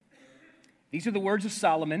These are the words of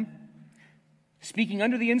Solomon, speaking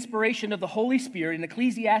under the inspiration of the Holy Spirit in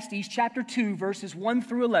Ecclesiastes chapter 2, verses 1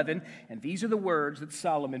 through 11, and these are the words that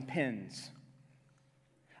Solomon pens.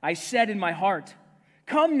 I said in my heart,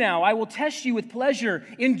 "Come now, I will test you with pleasure.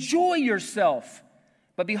 Enjoy yourself."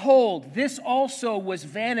 But behold, this also was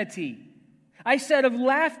vanity. I said of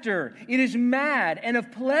laughter, "It is mad," and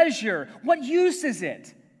of pleasure, "What use is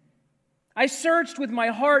it?" I searched with my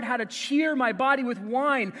heart how to cheer my body with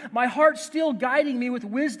wine, my heart still guiding me with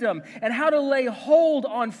wisdom, and how to lay hold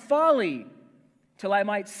on folly, till I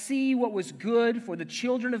might see what was good for the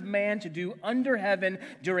children of man to do under heaven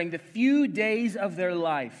during the few days of their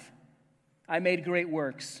life. I made great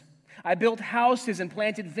works. I built houses and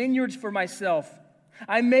planted vineyards for myself.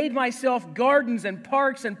 I made myself gardens and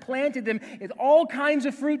parks and planted them with all kinds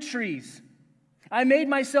of fruit trees. I made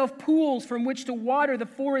myself pools from which to water the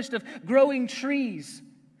forest of growing trees.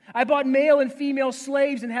 I bought male and female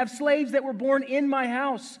slaves and have slaves that were born in my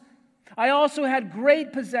house. I also had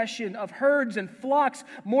great possession of herds and flocks,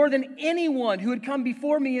 more than anyone who had come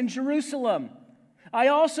before me in Jerusalem. I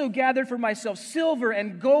also gathered for myself silver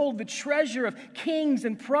and gold, the treasure of kings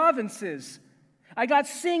and provinces. I got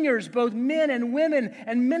singers, both men and women,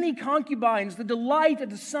 and many concubines, the delight of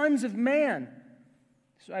the sons of man.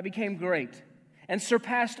 So I became great and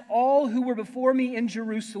surpassed all who were before me in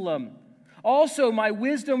Jerusalem. Also, my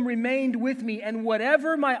wisdom remained with me, and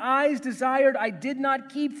whatever my eyes desired, I did not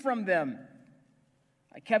keep from them.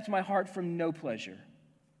 I kept my heart from no pleasure,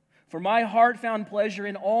 for my heart found pleasure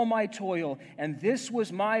in all my toil, and this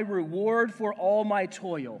was my reward for all my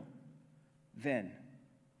toil. Then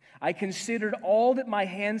I considered all that my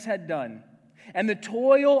hands had done, and the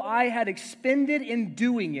toil I had expended in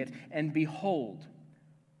doing it, and behold,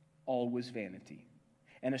 all was vanity,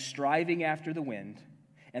 and a striving after the wind,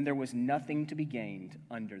 and there was nothing to be gained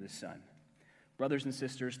under the sun. Brothers and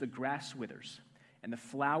sisters, the grass withers, and the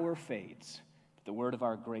flower fades, but the word of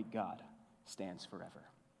our great God stands forever.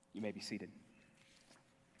 You may be seated.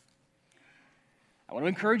 I want to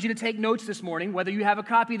encourage you to take notes this morning, whether you have a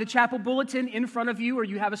copy of the chapel bulletin in front of you or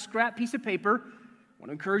you have a scrap piece of paper. I want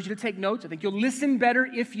to encourage you to take notes. I think you'll listen better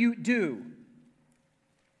if you do.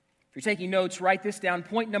 If you're taking notes, write this down.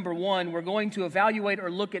 Point number 1, we're going to evaluate or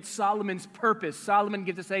look at Solomon's purpose. Solomon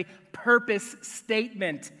gives us a purpose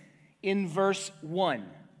statement in verse 1.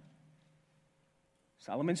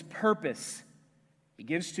 Solomon's purpose he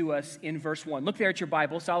gives to us in verse 1. Look there at your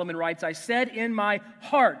Bible. Solomon writes, I said in my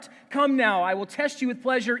heart, come now, I will test you with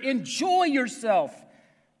pleasure. Enjoy yourself.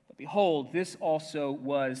 But behold, this also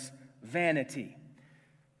was vanity.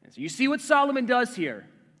 And so you see what Solomon does here.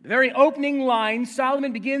 The very opening line,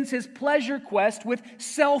 Solomon begins his pleasure quest with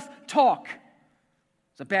self-talk.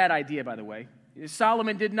 It's a bad idea, by the way.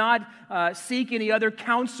 Solomon did not seek any other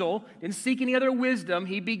counsel, didn't seek any other wisdom.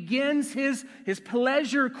 He begins his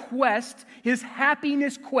pleasure quest, his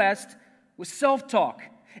happiness quest, with self-talk.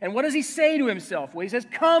 And what does he say to himself? Well, he says,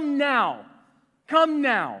 come now,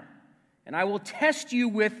 and I will test you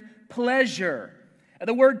with pleasure. And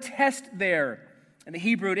the word test there in the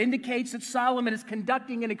Hebrew, it indicates that Solomon is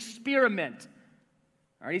conducting an experiment.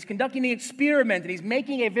 All right, he's conducting an experiment, and he's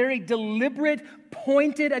making a very deliberate,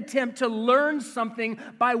 pointed attempt to learn something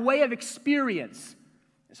by way of experience.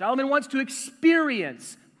 Solomon wants to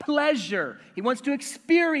experience pleasure. He wants to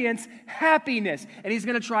experience happiness, and he's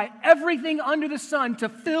going to try everything under the sun to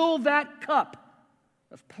fill that cup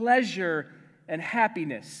of pleasure and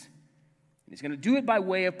happiness. And he's going to do it by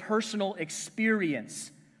way of personal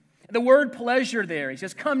experience. The word pleasure there, he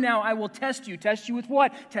says, come now, I will test you. Test you with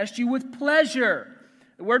what? Test you with pleasure.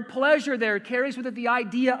 The word pleasure there carries with it the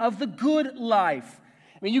idea of the good life.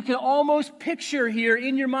 I mean, you can almost picture here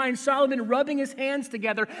in your mind Solomon rubbing his hands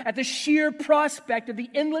together at the sheer prospect of the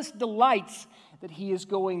endless delights that he is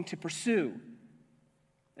going to pursue.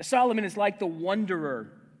 Solomon is like the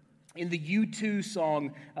wanderer in the U2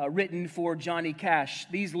 song written for Johnny Cash.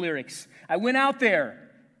 These lyrics, I went out there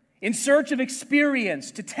in search of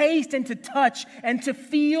experience, to taste and to touch and to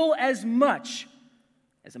feel as much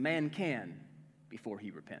as a man can before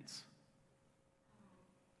he repents.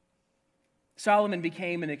 Solomon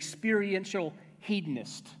became an experiential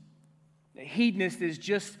hedonist. A hedonist is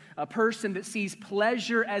just a person that sees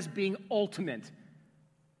pleasure as being ultimate.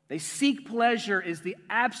 They seek pleasure as the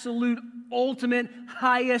absolute, ultimate,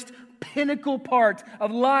 highest, pinnacle part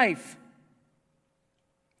of life.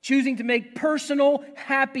 Choosing to make personal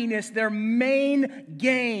happiness their main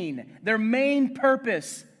gain, their main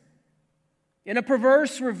purpose. In a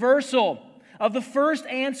perverse reversal of the first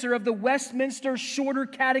answer of the Westminster Shorter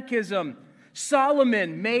Catechism,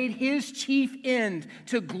 Solomon made his chief end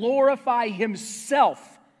to glorify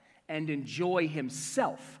himself and enjoy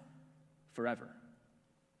himself forever.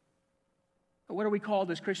 But what are we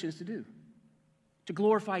called as Christians to do? To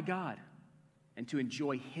glorify God and to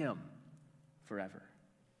enjoy Him forever.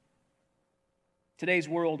 Today's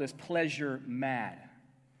world is pleasure mad.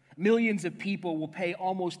 Millions of people will pay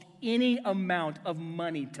almost any amount of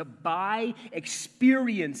money to buy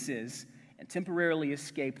experiences and temporarily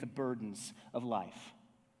escape the burdens of life.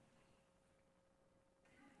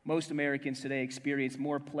 Most Americans today experience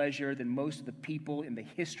more pleasure than most of the people in the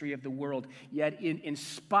history of the world. Yet in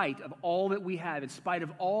spite of all that we have, in spite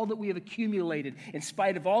of all that we have accumulated, in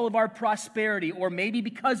spite of all of our prosperity, or maybe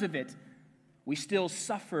because of it, we still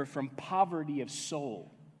suffer from poverty of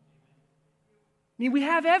soul. I mean, we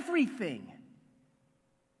have everything.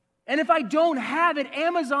 And if I don't have it,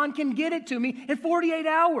 Amazon can get it to me in 48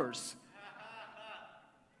 hours.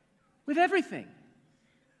 We have everything.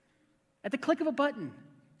 At the click of a button.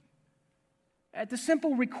 At the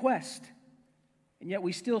simple request, and yet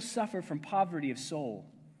we still suffer from poverty of soul.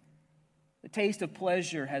 The taste of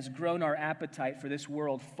pleasure has grown our appetite for this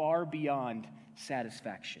world far beyond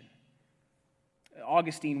satisfaction.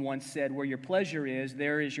 Augustine once said, "Where your pleasure is,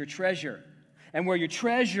 there is your treasure. And where your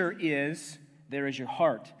treasure is, there is your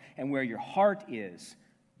heart. And where your heart is,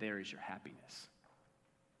 there is your happiness."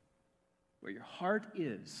 Where your heart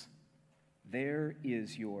is, there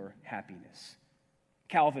is your happiness.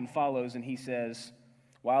 Calvin follows and he says,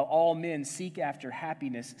 "While all men seek after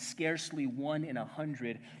happiness, scarcely 1 in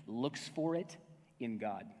 100 looks for it in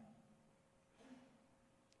God."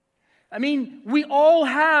 I mean, we all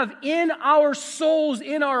have in our souls,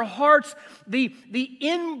 in our hearts, the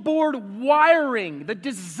inboard wiring, the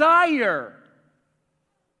desire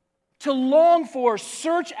to long for,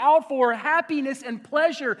 search out for happiness and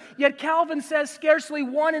pleasure. Yet Calvin says scarcely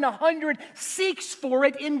 1 in 100 seeks for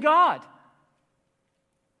it in God.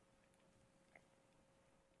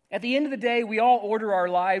 At the end of the day, we all order our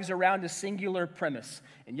lives around a singular premise.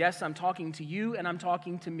 And yes, I'm talking to you and I'm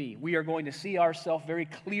talking to me. We are going to see ourselves very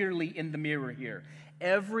clearly in the mirror here.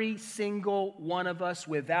 Every single one of us,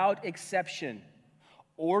 without exception,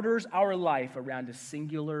 orders our life around a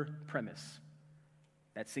singular premise.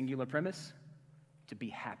 That singular premise? To be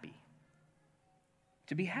happy.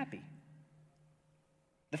 To be happy.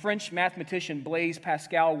 The French mathematician Blaise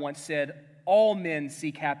Pascal once said, "All men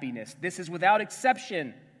seek happiness. This is without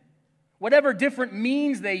exception. Whatever different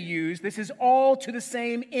means they use, this is all to the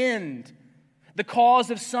same end. The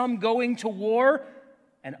cause of some going to war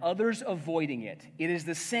and others avoiding it. It is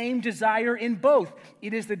the same desire in both.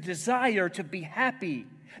 It is the desire to be happy.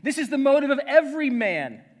 This is the motive of every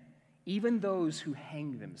man, even those who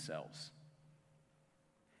hang themselves."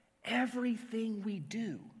 Everything we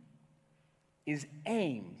do is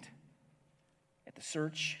aimed at the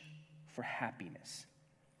search for happiness.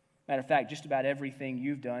 Matter of fact, just about everything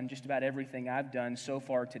you've done, just about everything I've done so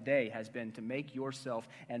far today has been to make yourself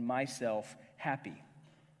and myself happy.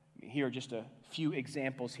 Here are just a few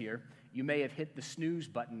examples here. You may have hit the snooze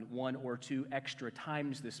button 1 or 2 extra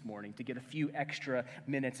times this morning to get a few extra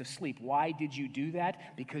minutes of sleep. Why did you do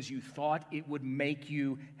that? Because you thought it would make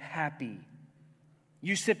you happy.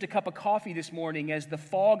 You sipped a cup of coffee this morning as the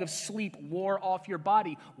fog of sleep wore off your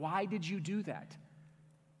body. Why did you do that?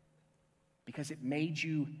 Because it made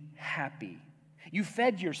you happy. You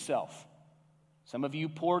fed yourself. Some of you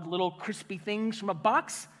poured little crispy things from a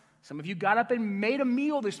box. Some of you got up and made a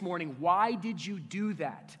meal this morning. Why did you do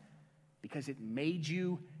that? Because it made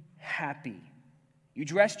you happy. You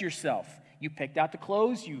dressed yourself. You picked out the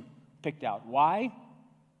clothes you picked out. Why?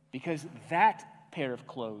 Because that pair of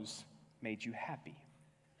clothes made you happy.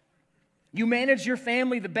 You managed your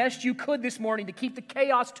family the best you could this morning to keep the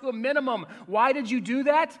chaos to a minimum. Why did you do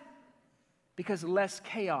that? Because less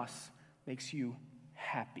chaos makes you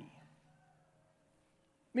happy.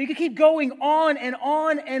 I mean, you can keep going on and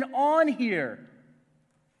on and on here.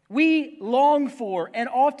 We long for and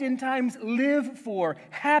oftentimes live for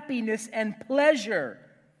happiness and pleasure.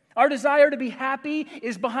 Our desire to be happy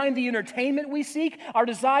is behind the entertainment we seek. Our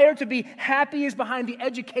desire to be happy is behind the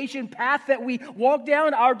education path that we walk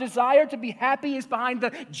down. Our desire to be happy is behind the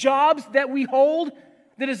jobs that we hold.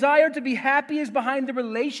 The desire to be happy is behind the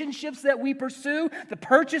relationships that we pursue, the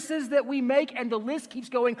purchases that we make, and the list keeps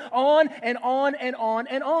going on and on and on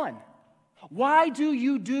and on. Why do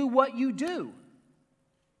you do what you do?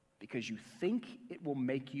 Because you think it will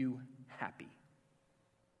make you happy.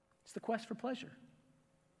 It's the quest for pleasure.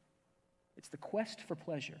 It's the quest for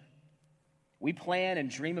pleasure. We plan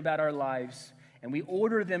and dream about our lives, and we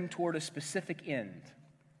order them toward a specific end.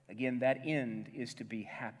 Again, that end is to be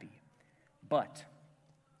happy. But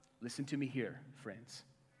listen to me here, friends.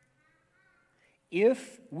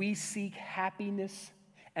 If we seek happiness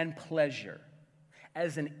and pleasure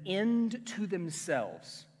as an end to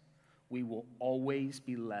themselves, we will always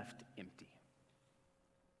be left empty.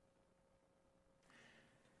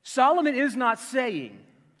 Solomon is not saying,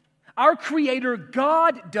 our Creator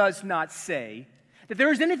God does not say, that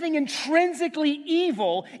there is anything intrinsically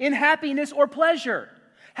evil in happiness or pleasure.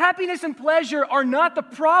 Happiness and pleasure are not the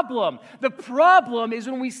problem. The problem is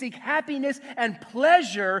when we seek happiness and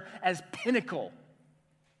pleasure as pinnacle,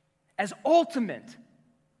 as ultimate,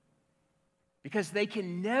 because they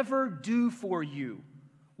can never do for you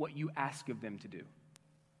what you ask of them to do.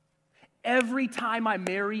 Every time I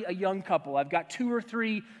marry a young couple, I've got 2 or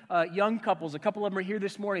 3 young couples, a couple of them are here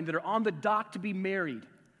this morning, that are on the dock to be married.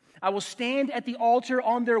 I will stand at the altar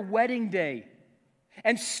on their wedding day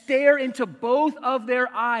and stare into both of their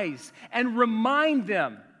eyes and remind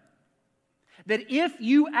them that if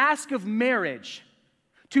you ask of marriage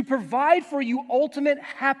to provide for you ultimate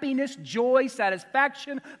happiness, joy,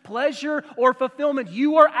 satisfaction, pleasure, or fulfillment,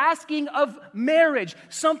 you are asking of marriage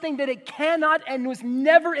something that it cannot and was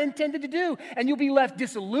never intended to do. And you'll be left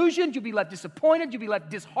disillusioned, you'll be left disappointed, you'll be left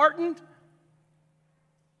disheartened.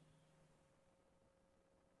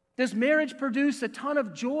 Does marriage produce a ton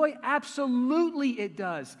of joy? Absolutely it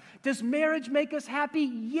does. Does marriage make us happy?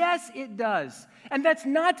 Yes, it does. And that's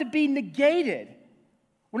not to be negated.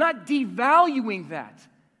 We're not devaluing that.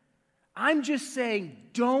 I'm just saying,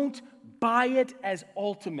 don't buy it as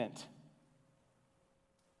ultimate.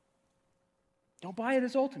 Don't buy it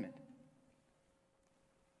as ultimate.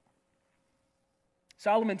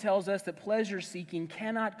 Solomon tells us that pleasure seeking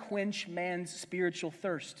cannot quench man's spiritual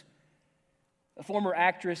thirst. A former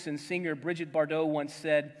actress and singer, Brigitte Bardot, once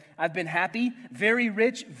said, I've been happy, very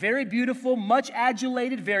rich, very beautiful, much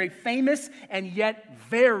adulated, very famous, and yet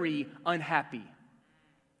very unhappy.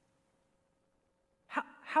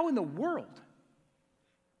 How in the world?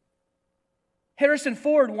 Harrison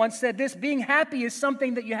Ford once said this, being happy is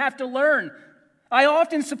something that you have to learn. I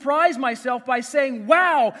often surprise myself by saying,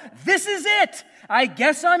 wow, this is it. I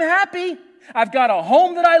guess I'm happy. I've got a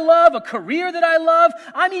home that I love, a career that I love.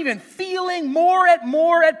 I'm even feeling more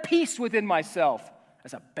at peace within myself.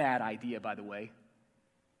 That's a bad idea, by the way.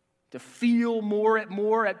 To feel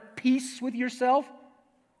more at peace with yourself.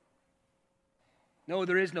 No,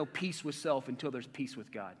 there is no peace with self until there's peace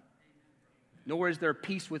with God. Nor is there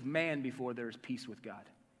peace with man before there is peace with God.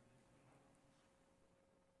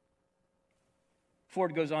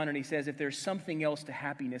 Ford goes on and he says, if there's something else to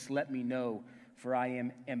happiness, let me know, for I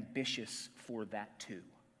am ambitious for that too.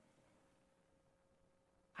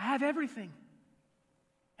 I have everything,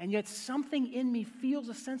 and yet something in me feels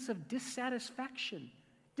a sense of dissatisfaction,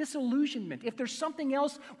 disillusionment. If there's something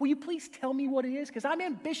else, will you please tell me what it is? Because I'm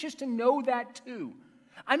ambitious to know that too.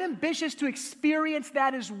 I'm ambitious to experience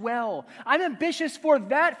that as well. I'm ambitious for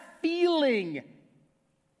that feeling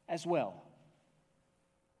as well.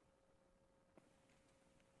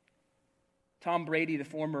 Tom Brady, the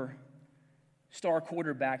former star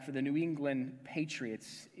quarterback for the New England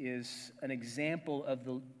Patriots, is an example of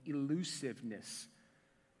the elusiveness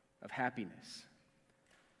of happiness.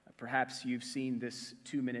 Perhaps you've seen this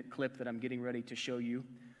 2-minute clip that I'm getting ready to show you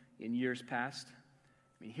in years past.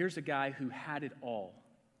 I mean, here's a guy who had it all: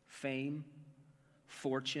 fame,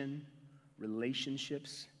 fortune,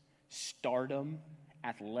 relationships, stardom,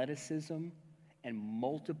 athleticism, and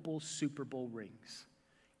multiple Super Bowl rings.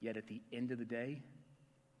 Yet at the end of the day,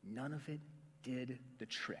 none of it did the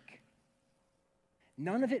trick.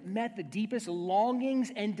 None of it met the deepest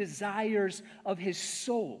longings and desires of his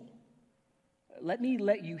soul. Let me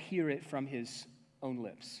let you hear it from his own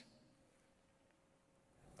lips.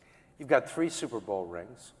 You've got 3 Super Bowl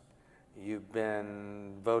rings. You've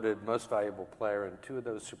been voted most valuable player in 2 of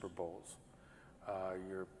those Super Bowls.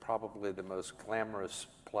 You're probably the most glamorous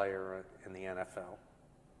player in the NFL.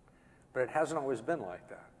 But it hasn't always been like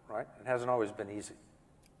that, right? It hasn't always been easy.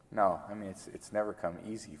 No, I mean, it's never come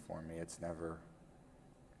easy for me.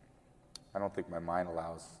 I don't think my mind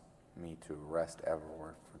allows me to rest ever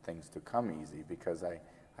or for things to come easy, because I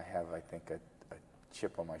have, I think, a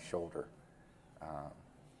chip on my shoulder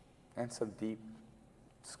and some deep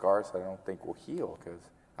scars that I don't think will heal, because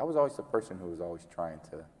I was always the person who was always trying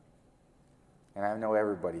to, and I know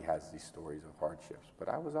everybody has these stories of hardships, but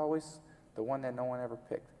I was always the one that no one ever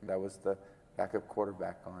picked. That was the backup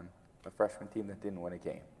quarterback on a freshman team that didn't win a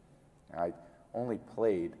game. I only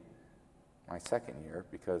played my second year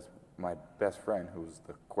because my best friend, who was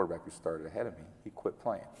the quarterback who started ahead of me, he quit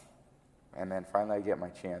playing. And then finally I get my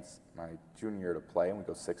chance my junior year to play, and we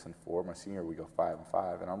go 6-4. My senior year we go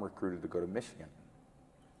 5-5, and I'm recruited to go to Michigan.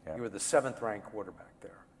 Yeah. You were the 7th-ranked quarterback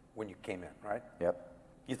there when you came in, right? Yep.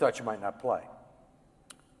 You thought you might not play.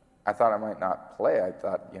 I thought I might not play. I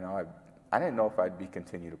thought, I didn't know if I'd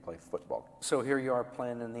continue to play football. So here you are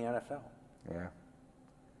playing in the NFL. Yeah.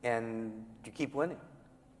 And you keep winning.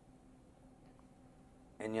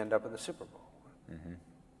 And you end up in the Super Bowl. Mm-hmm.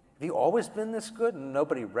 Have you always been this good and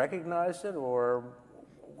nobody recognized it, or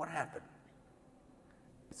what happened?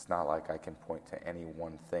 It's not like I can point to any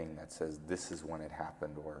one thing that says this is when it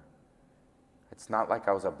happened, or it's not like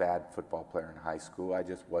I was a bad football player in high school. I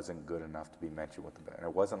just wasn't good enough to be mentioned with the band.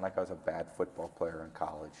 It wasn't like I was a bad football player in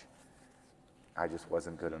college. I just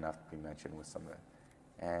wasn't good enough to be mentioned with some of it.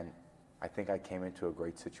 And I think I came into a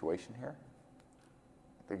great situation here.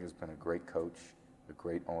 I think it's been a great coach, a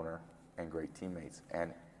great owner, and great teammates.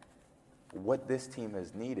 And what this team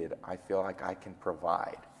has needed, I feel like I can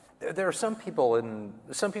provide. There are some people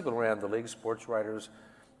around the league, sports writers,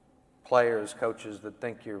 players, coaches, that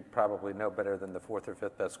think you're probably no better than the fourth or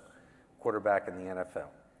fifth best quarterback in the NFL.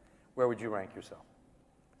 Where would you rank yourself?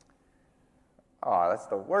 Oh, that's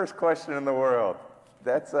the worst question in the world.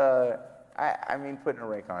 That's, I mean, putting a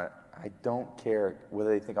rank on it, I don't care whether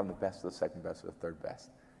they think I'm the best or the second best or the third best.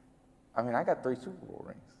 I mean, I got 3 Super Bowl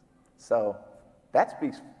rings. So that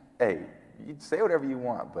speaks, hey, you say whatever you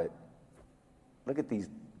want, but look at these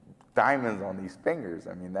diamonds on these fingers.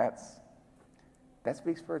 I mean, that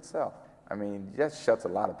speaks for itself. I mean, it just shuts a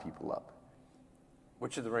lot of people up.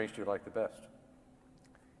 Which of the rings do you like the best?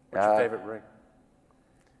 What's your favorite ring?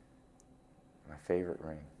 My favorite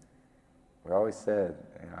ring. We always said,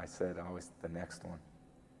 and I said always the next one.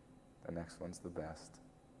 The next one's the best.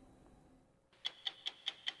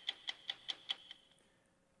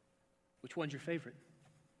 Which one's your favorite?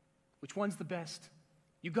 Which one's the best?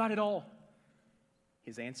 You got it all.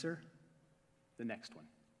 His answer, the next one.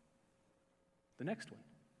 The next one.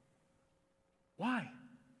 Why?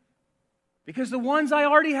 Because the ones I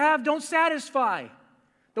already have don't satisfy.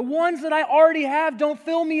 The ones that I already have don't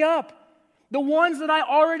fill me up. The ones that I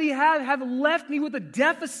already have left me with a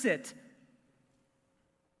deficit.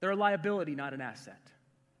 They're a liability, not an asset.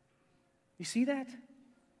 You see that?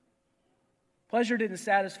 Pleasure didn't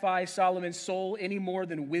satisfy Solomon's soul any more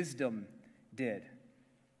than wisdom did.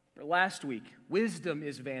 For last week, wisdom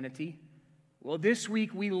is vanity. Well, this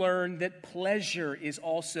week we learned that pleasure is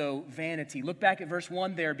also vanity. Look back at verse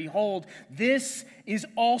 1 there. Behold, this is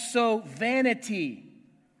also vanity.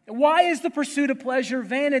 Why is the pursuit of pleasure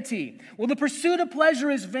vanity? Well, the pursuit of pleasure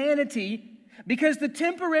is vanity because the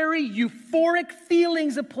temporary euphoric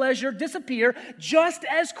feelings of pleasure disappear just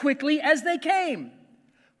as quickly as they came.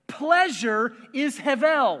 Pleasure is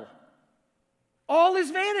hevel. All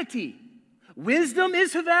is vanity. Wisdom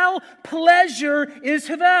is hevel. Pleasure is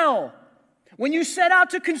hevel. When you set out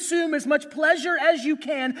to consume as much pleasure as you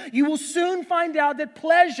can, you will soon find out that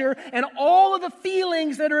pleasure and all of the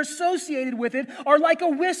feelings that are associated with it are like a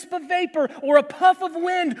wisp of vapor or a puff of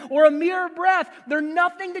wind or a mere breath. They're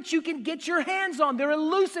nothing that you can get your hands on. They're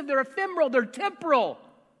elusive, they're ephemeral, they're temporal.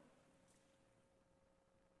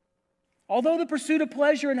 Although the pursuit of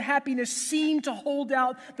pleasure and happiness seem to hold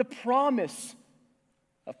out the promise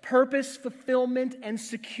of purpose, fulfillment, and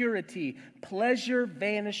security, pleasure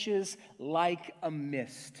vanishes like a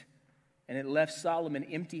mist. And it left Solomon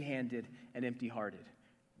empty-handed and empty-hearted,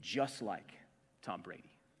 just like Tom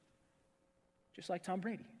Brady. Just like Tom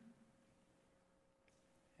Brady.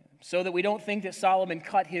 So that we don't think that Solomon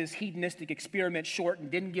cut his hedonistic experiment short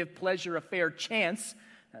and didn't give pleasure a fair chance,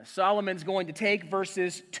 Solomon's going to take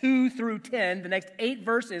verses 2 through 10, the next 8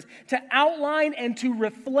 verses, to outline and to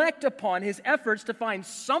reflect upon his efforts to find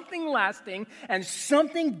something lasting and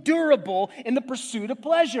something durable in the pursuit of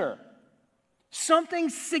pleasure. Something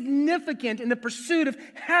significant in the pursuit of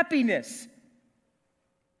happiness.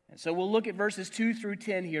 And so we'll look at verses 2 through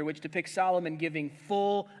 10 here, which depict Solomon giving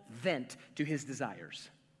full vent to his desires.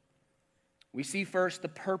 We see first the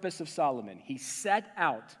purpose of Solomon. He set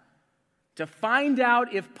out to find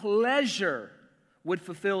out if pleasure would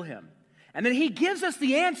fulfill him. And then he gives us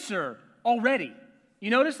the answer already. You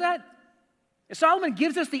notice that? Solomon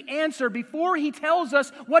gives us the answer before he tells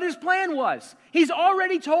us what his plan was. He's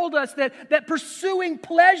already told us that pursuing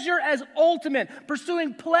pleasure as ultimate,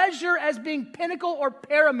 pursuing pleasure as being pinnacle or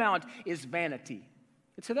paramount is vanity.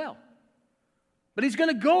 It's hevel. But he's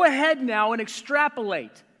going to go ahead now and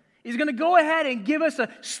extrapolate. He's going to go ahead and give us a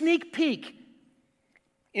sneak peek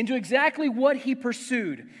into exactly what he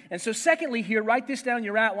pursued. And so secondly here, write this down in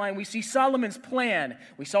your outline, we see Solomon's plan.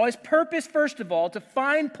 We saw his purpose, first of all, to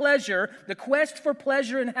find pleasure, the quest for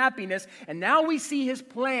pleasure and happiness. And now we see his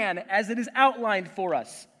plan as it is outlined for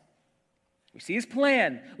us. We see his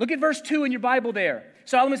plan. Look at verse 2 in your Bible there.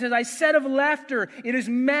 Solomon says, I said of laughter, it is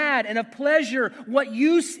mad, and of pleasure, what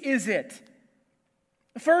use is it?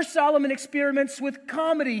 First, Solomon experiments with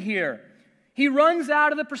comedy here. He runs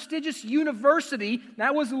out of the prestigious university,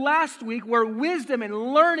 that was last week, where wisdom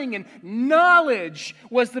and learning and knowledge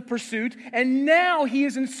was the pursuit, and now he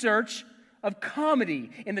is in search of comedy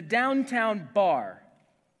in the downtown bar.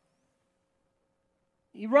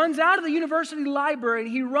 He runs out of the university library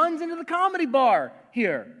and he runs into the comedy bar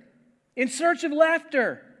here in search of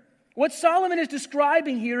laughter. What Solomon is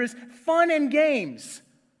describing here is fun and games.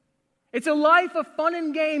 It's a life of fun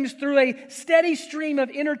and games through a steady stream of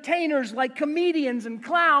entertainers like comedians and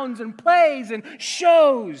clowns and plays and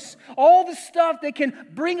shows. All the stuff that can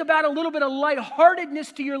bring about a little bit of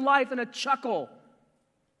lightheartedness to your life and a chuckle.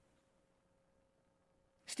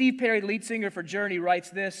 Steve Perry, lead singer for Journey, writes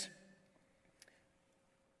this.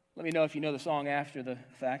 Let me know if you know the song after the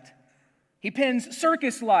fact. He pens,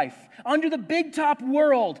 circus life. Under the big top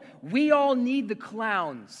world, we all need the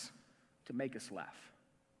clowns to make us laugh.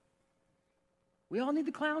 We all need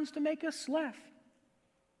the clowns to make us laugh.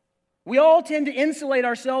 We all tend to insulate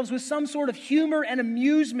ourselves with some sort of humor and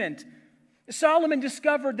amusement. Solomon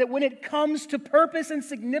discovered that when it comes to purpose and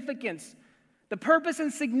significance, the purpose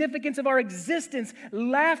and significance of our existence,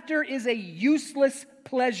 laughter is a useless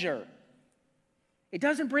pleasure. It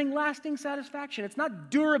doesn't bring lasting satisfaction. It's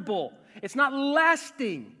not durable. It's not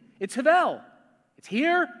lasting. It's havel. It's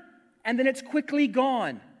here, and then it's quickly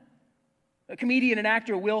gone. A comedian and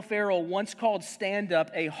actor, Will Ferrell, once called stand-up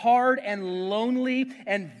a hard and lonely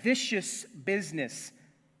and vicious business.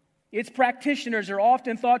 Its practitioners are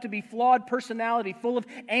often thought to be flawed personality, full of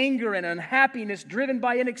anger and unhappiness, driven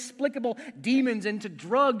by inexplicable demons into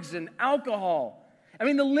drugs and alcohol. I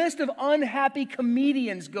mean, the list of unhappy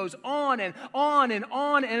comedians goes on and on and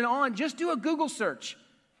on and on. Just do a Google search.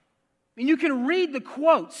 I mean, you can read the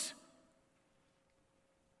quotes.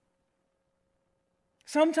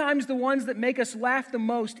 Sometimes the ones that make us laugh the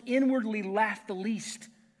most inwardly laugh the least.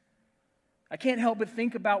 I can't help but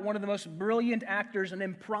think about one of the most brilliant actors and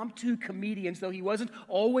impromptu comedians, though he wasn't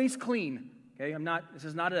always clean. Okay, this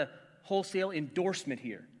is not a wholesale endorsement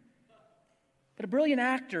here. But a brilliant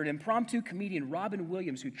actor and impromptu comedian, Robin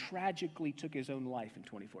Williams, who tragically took his own life in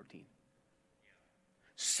 2014.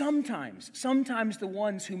 Sometimes the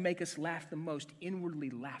ones who make us laugh the most inwardly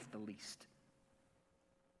laugh the least.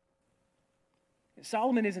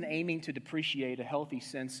 Solomon isn't aiming to depreciate a healthy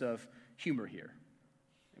sense of humor here.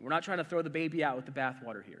 We're not trying to throw the baby out with the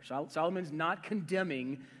bathwater here. Solomon's not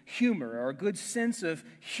condemning humor or a good sense of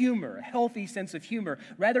humor, a healthy sense of humor.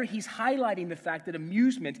 Rather, he's highlighting the fact that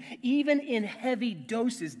amusement, even in heavy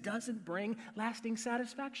doses, doesn't bring lasting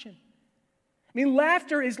satisfaction. I mean,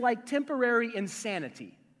 laughter is like temporary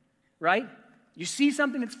insanity, right? You see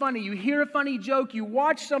something that's funny, you hear a funny joke, you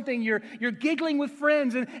watch something, you're giggling with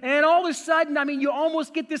friends, and all of a sudden, I mean, you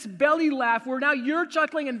almost get this belly laugh where now you're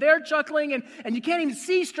chuckling and they're chuckling, and you can't even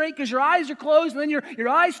see straight because your eyes are closed, and then your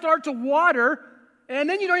eyes start to water, and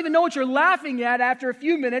then you don't even know what you're laughing at after a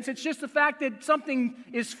few minutes. It's just the fact that something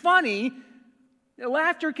is funny.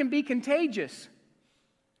 Laughter can be contagious.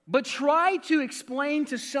 But try to explain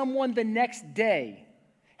to someone the next day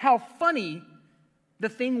how funny the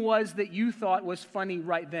thing was that you thought was funny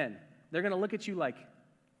right then. They're going to look at you like,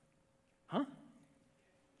 huh?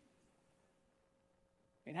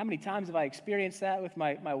 And how many times have I experienced that with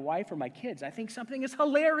my wife or my kids? I think something is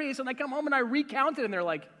hilarious, and I come home and I recount it, and they're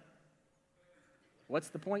like, what's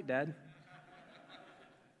the point, Dad?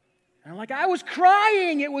 And I'm like, I was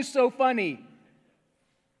crying. It was so funny.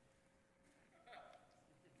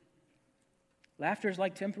 Laughter is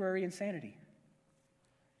like temporary insanity.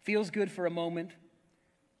 Feels good for a moment.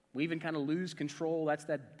 We even kind of lose control. That's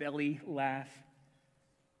that belly laugh.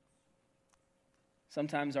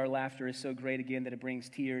 Sometimes our laughter is so great again that it brings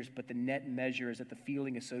tears, but the net measure is that the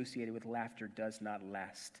feeling associated with laughter does not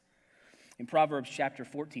last. In Proverbs chapter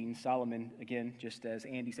 14, Solomon, again, just as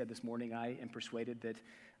Andy said this morning, I am persuaded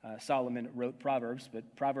that Solomon wrote Proverbs,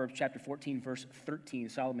 but Proverbs chapter 14, verse 13,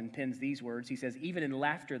 Solomon pens these words. He says, even in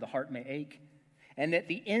laughter the heart may ache, and at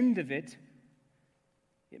the end of it,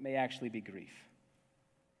 it may actually be grief.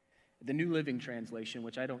 The New Living Translation,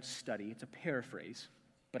 which I don't study, it's a paraphrase,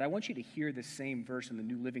 but I want you to hear this same verse in the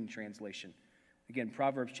New Living Translation. Again,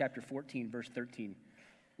 Proverbs chapter 14, verse 13.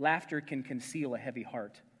 Laughter can conceal a heavy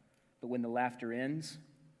heart, but when the laughter ends,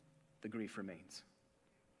 the grief remains.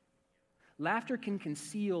 Laughter can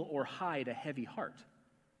conceal or hide a heavy heart,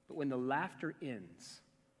 but when the laughter ends,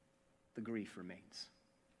 the grief remains.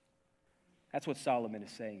 That's what Solomon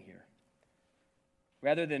is saying here.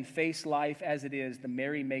 Rather than face life as it is, the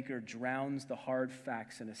merrymaker drowns the hard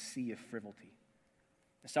facts in a sea of frivolity.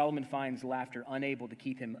 Solomon finds laughter unable to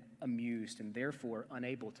keep him amused and therefore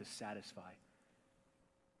unable to satisfy.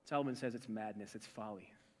 Solomon says it's madness, it's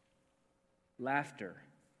folly. Laughter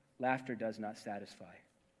laughter does not satisfy.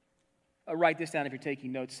 Write this down if you're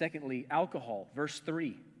taking notes. Secondly, alcohol, verse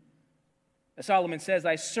 3. Solomon says,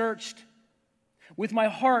 I searched with my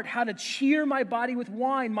heart how to cheer my body with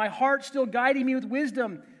wine, my heart still guiding me with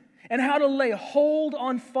wisdom, and how to lay hold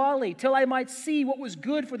on folly, till I might see what was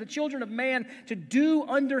good for the children of man to do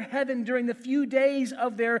under heaven during the few days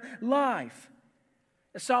of their life.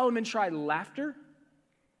 Solomon tried laughter.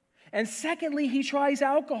 And secondly, he tries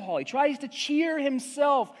alcohol. He tries to cheer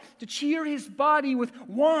himself, to cheer his body with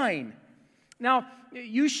wine. Now,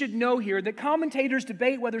 you should know here that commentators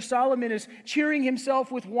debate whether Solomon is cheering himself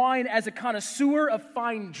with wine as a connoisseur of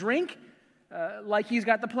fine drink, like he's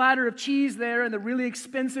got the platter of cheese there and the really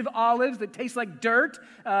expensive olives that taste like dirt,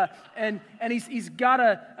 and he's got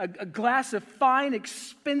a glass of fine,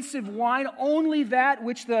 expensive wine, only that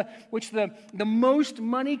which the most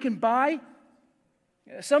money can buy.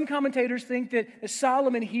 Some commentators think that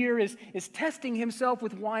Solomon here is testing himself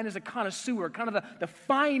with wine as a connoisseur, kind of the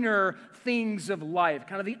finer things of life,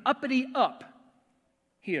 kind of the uppity up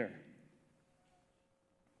here.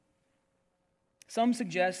 Some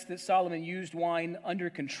suggest that Solomon used wine under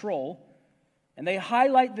control, and they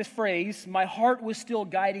highlight the phrase, my heart was still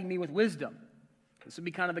guiding me with wisdom. This would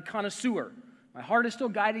be kind of the connoisseur. My heart is still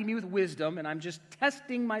guiding me with wisdom, and I'm just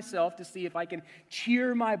testing myself to see if I can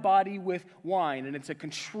cheer my body with wine. And it's a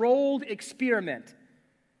controlled experiment.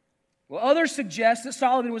 Well, others suggest that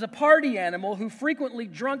Solomon was a party animal who frequently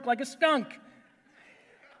drank like a skunk.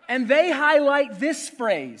 And they highlight this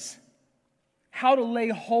phrase, how to lay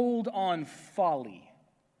hold on folly.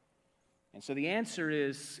 And so the answer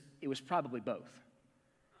is, it was probably both.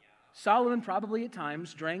 Solomon probably at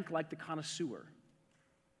times drank like the connoisseur.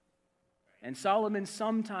 And Solomon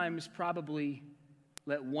sometimes probably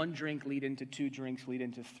let one drink lead into 2 drinks, lead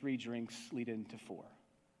into 3 drinks, lead into 4.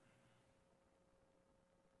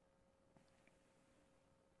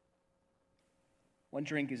 One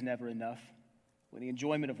drink is never enough. When the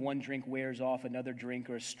enjoyment of one drink wears off, another drink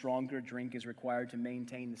or a stronger drink is required to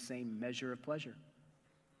maintain the same measure of pleasure.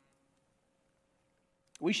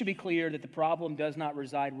 We should be clear that the problem does not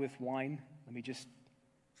reside with wine. Let me just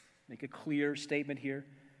make a clear statement here.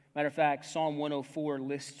 Matter of fact, Psalm 104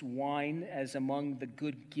 lists wine as among the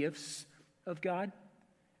good gifts of God.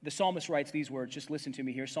 The psalmist writes these words, just listen to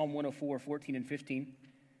me here, Psalm 104, 14 and 15.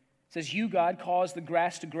 It says, you, God, cause the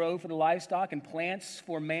grass to grow for the livestock and plants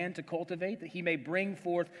for man to cultivate, that he may bring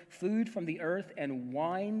forth food from the earth and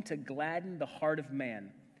wine to gladden the heart of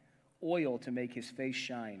man, oil to make his face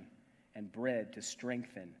shine, and bread to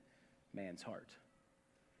strengthen man's heart.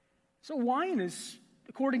 So wine is,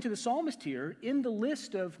 according to the psalmist here, in the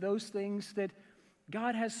list of those things that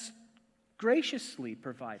God has graciously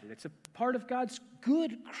provided. It's a part of God's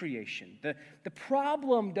good creation. The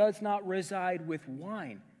problem does not reside with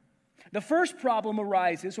wine. The first problem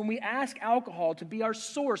arises when we ask alcohol to be our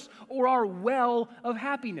source or our well of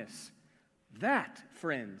happiness. That,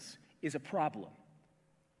 friends, is a problem.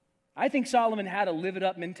 I think Solomon had a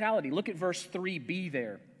live-it-up mentality. Look at verse 3b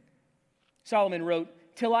there. Solomon wrote,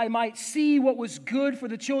 till I might see what was good for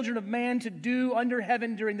the children of man to do under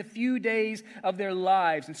heaven during the few days of their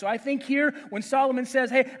lives. And so I think here, when Solomon says,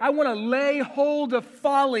 hey, I want to lay hold of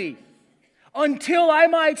folly until I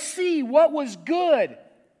might see what was good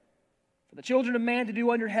for the children of man to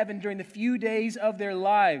do under heaven during the few days of their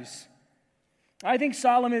lives. I think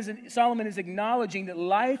Solomon is acknowledging that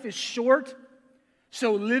life is short,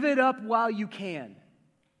 so live it up while you can.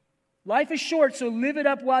 Life is short, so live it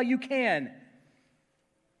up while you can.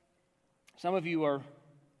 Some of you are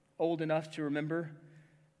old enough to remember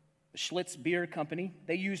the Schlitz Beer Company.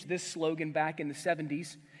 They used this slogan back in the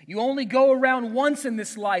 70s. You only go around once in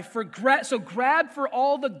this life, so grab for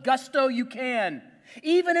all the gusto you can.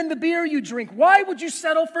 Even in the beer you drink, why would you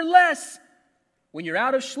settle for less? When you're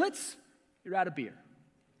out of Schlitz, you're out of beer.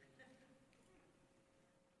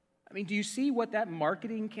 I mean, do you see what that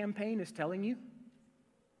marketing campaign is telling you?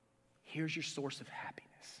 Here's your source of happiness.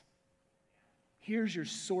 Here's your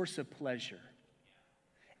source of pleasure.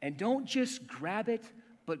 And don't just grab it,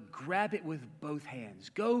 but grab it with both hands.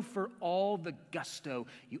 Go for all the gusto.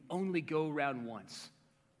 You only go around once.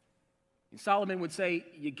 And Solomon would say,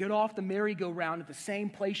 you get off the merry-go-round at the same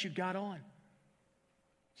place you got on.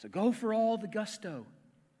 So go for all the gusto.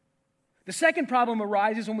 The second problem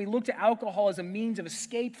arises when we look to alcohol as a means of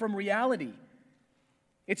escape from reality.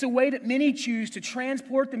 It's a way that many choose to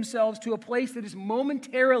transport themselves to a place that is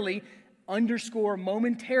momentarily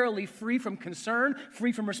free from concern,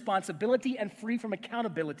 free from responsibility, and free from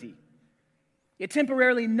accountability. It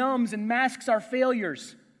temporarily numbs and masks our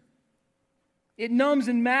failures. It numbs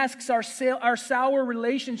and masks our sour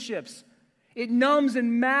relationships. It numbs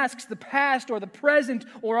and masks the past or the present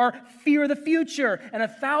or our fear of the future and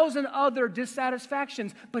 1,000 other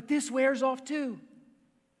dissatisfactions. But this wears off too.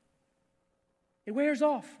 It wears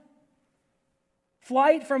off.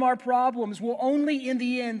 Flight from our problems will only in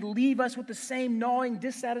the end leave us with the same gnawing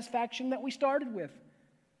dissatisfaction that we started with.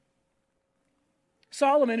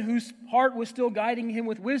 Solomon, whose heart was still guiding him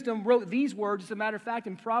with wisdom, wrote these words, as a matter of fact,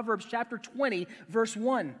 in Proverbs chapter 20, verse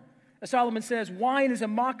 1. Solomon says, wine is a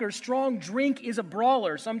mocker, strong drink is a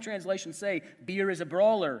brawler. Some translations say beer is a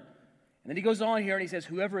brawler. And then he goes on here and he says,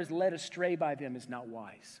 whoever is led astray by them is not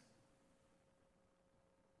wise.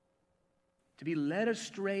 To be led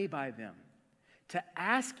astray by them, to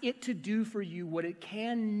ask it to do for you what it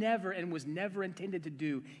can never and was never intended to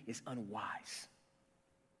do is unwise.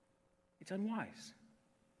 It's unwise.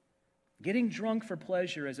 Getting drunk for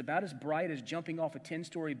pleasure is about as bright as jumping off a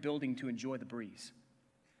 10-story building to enjoy the breeze.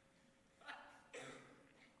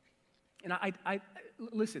 And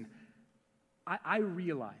listen, I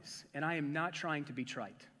realize, and I am not trying to be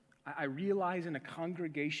trite, I realize in a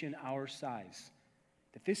congregation our size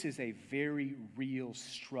that this is a very real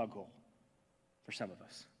struggle for some of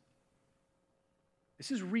us.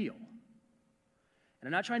 This is real. And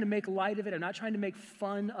I'm not trying to make light of it. I'm not trying to make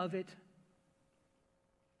fun of it.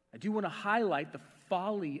 I do want to highlight the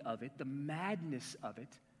folly of it, the madness of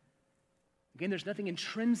it. Again, there's nothing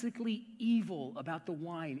intrinsically evil about the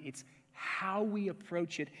wine. It's how we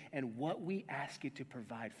approach it and what we ask it to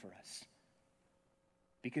provide for us.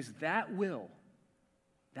 Because that will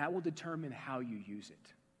determine how you use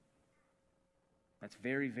it. That's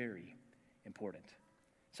very, very important.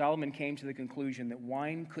 Solomon came to the conclusion that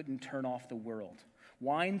wine couldn't turn off the world.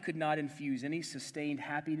 Wine could not infuse any sustained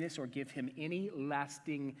happiness or give him any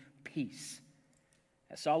lasting peace.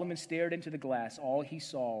 As Solomon stared into the glass, all he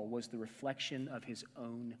saw was the reflection of his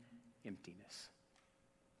own emptiness.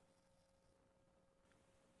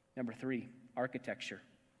 Number 3, architecture.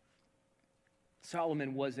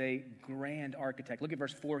 Solomon was a grand architect. Look at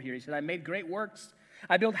verse 4 here. He said, I made great works.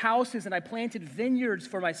 I built houses and I planted vineyards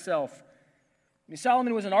for myself.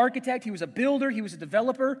 Solomon was an architect. He was a builder. He was a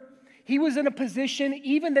developer. He was in a position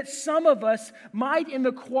even that some of us might in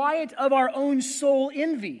the quiet of our own soul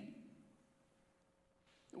envy.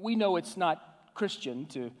 We know it's not Christian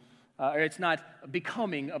or it's not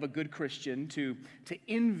becoming of a good Christian to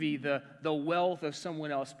envy the wealth of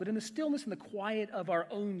someone else. But in the stillness and the quiet of our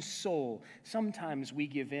own soul, sometimes we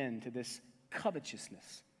give in to this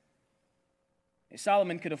covetousness.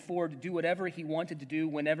 Solomon could afford to do whatever he wanted to do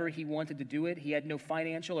whenever he wanted to do it. He had no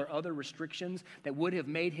financial or other restrictions that would have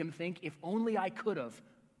made him think, if only I could have,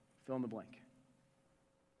 fill in the blank.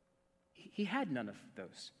 He had none of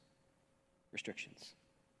those restrictions.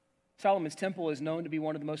 Solomon's temple is known to be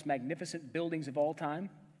one of the most magnificent buildings of all time.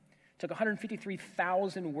 It took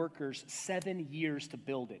 153,000 workers 7 years to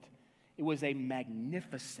build it. It was a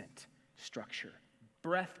magnificent structure,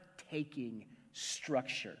 breathtaking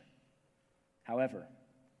structure. However,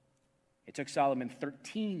 it took Solomon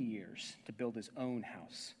 13 years to build his own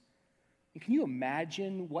house. And can you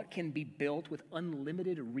imagine what can be built with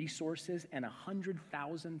unlimited resources and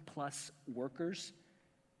 100,000 plus workers?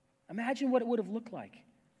 Imagine what it would have looked like.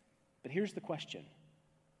 But here's the question.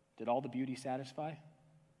 Did all the beauty satisfy?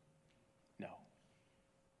 No.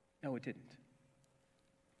 No, it didn't.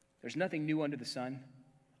 There's nothing new under the sun.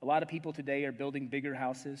 A lot of people today are building bigger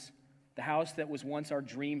houses. The house that was once our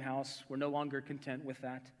dream house, we're no longer content with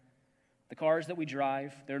that. The cars that we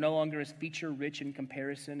drive, they're no longer as feature-rich in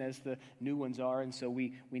comparison as the new ones are, and so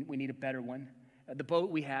we need a better one. The boat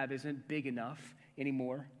we have isn't big enough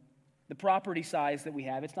anymore. The property size that we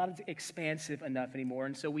have, it's not as expansive enough anymore,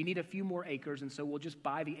 and so we need a few more acres, and so we'll just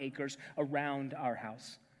buy the acres around our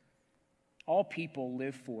house. All people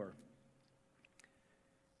live for,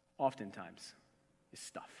 oftentimes, is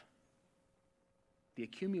stuff. The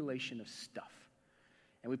accumulation of stuff.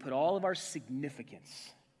 And we put all of our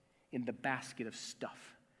significance in the basket of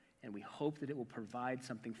stuff, and we hope that it will provide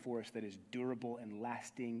something for us that is durable and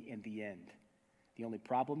lasting in the end. The only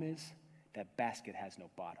problem is that basket has no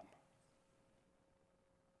bottom.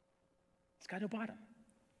 It's got no bottom.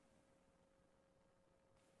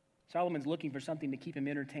 Solomon's looking for something to keep him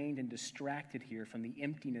entertained and distracted here from the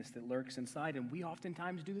emptiness that lurks inside, and we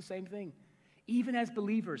oftentimes do the same thing. Even as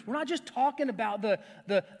believers, we're not just talking about the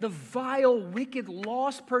vile, wicked,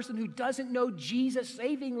 lost person who doesn't know Jesus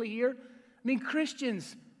savingly here. I mean,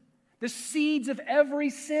 Christians, the seeds of every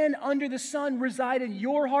sin under the sun reside in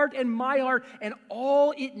your heart and my heart, and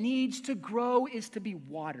all it needs to grow is to be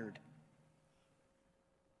watered.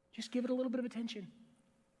 Just give it a little bit of attention.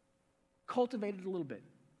 Cultivate it a little bit,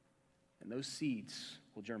 and those seeds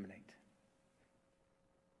will germinate.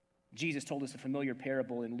 Jesus told us a familiar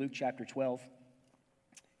parable in Luke chapter 12.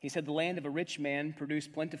 He said, the land of a rich man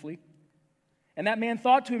produced plentifully. And that man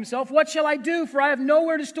thought to himself, what shall I do? For I have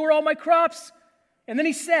nowhere to store all my crops. And then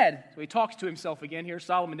he said, so he talks to himself again here.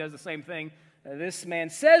 Solomon does the same thing. This man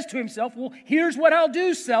says to himself, well, here's what I'll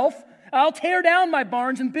do, self. I'll tear down my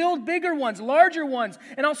barns and build bigger ones, larger ones,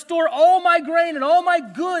 and I'll store all my grain and all my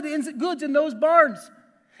goods in those barns.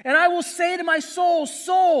 And I will say to my soul,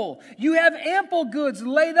 soul, you have ample goods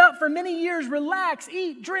laid up for many years. Relax,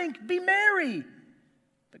 eat, drink, be merry.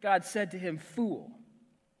 But God said to him, fool,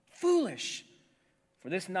 foolish. For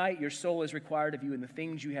this night your soul is required of you, and the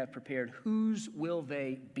things you have prepared, whose will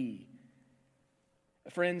they be?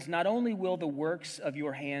 Friends, not only will the works of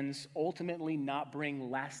your hands ultimately not bring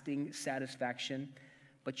lasting satisfaction,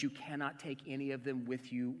 but you cannot take any of them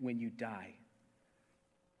with you when you die.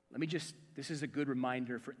 This is a good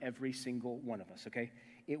reminder for every single one of us, okay?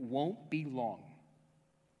 It won't be long.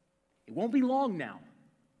 It won't be long now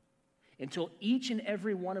until each and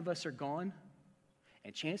every one of us are gone,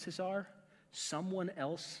 and chances are someone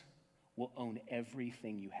else will own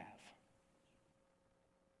everything you have.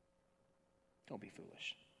 Don't be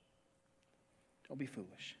foolish. Don't be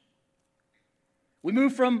foolish. We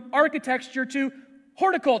move from architecture to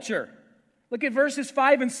horticulture. Look at verses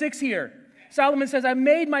 5 and 6 here. Solomon says, I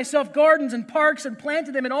made myself gardens and parks and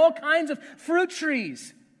planted them in all kinds of fruit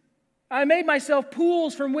trees. I made myself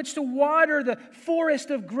pools from which to water the forest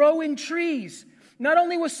of growing trees. Not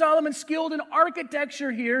only was Solomon skilled in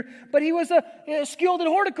architecture here, but he was skilled in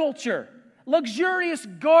horticulture. Luxurious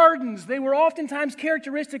gardens, they were oftentimes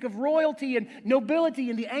characteristic of royalty and nobility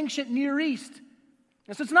in the ancient Near East.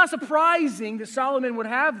 And so it's not surprising that Solomon would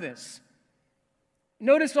have this.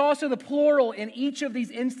 Notice also the plural in each of these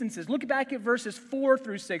instances. Look back at verses 4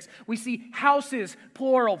 through 6. We see houses,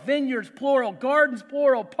 plural, vineyards, plural, gardens,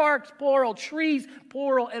 plural, parks, plural, trees,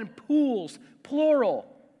 plural, and pools, plural.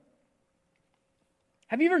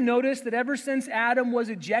 Have you ever noticed that ever since Adam was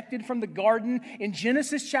ejected from the garden in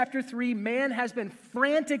Genesis chapter 3, man has been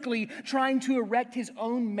frantically trying to erect his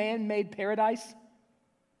own man-made paradise?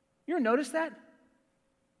 You ever notice that?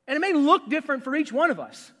 And it may look different for each one of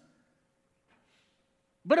us.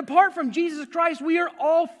 But apart from Jesus Christ, we are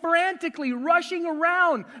all frantically rushing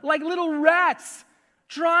around like little rats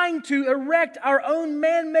trying to erect our own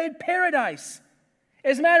man-made paradise.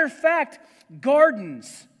 As a matter of fact,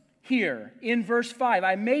 gardens here in verse 5,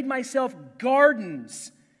 I made myself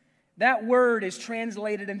gardens. That word is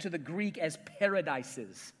translated into the Greek as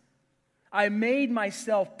paradises. I made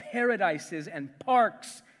myself paradises and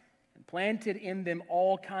parks and planted in them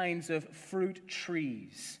all kinds of fruit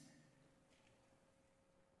trees.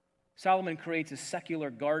 Solomon creates a secular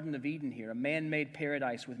Garden of Eden here, a man-made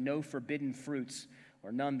paradise with no forbidden fruits,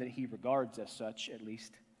 or none that he regards as such, at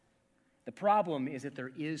least. The problem is that there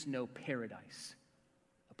is no paradise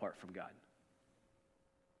apart from God.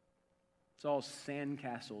 It's all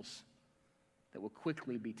sandcastles that will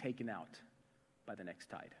quickly be taken out by the next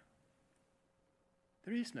tide.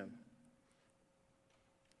 There is no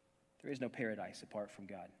paradise apart from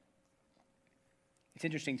God. It's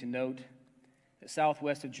interesting to note that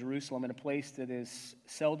southwest of Jerusalem, in a place that is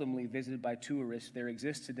seldomly visited by tourists, there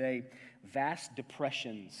exist today vast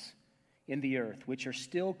depressions in the earth, which are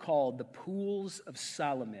still called the Pools of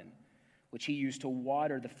Solomon, which he used to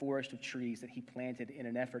water the forest of trees that he planted in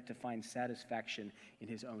an effort to find satisfaction in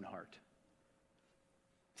his own heart.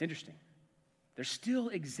 It's interesting. There still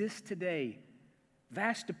exist today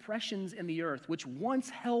vast depressions in the earth, which once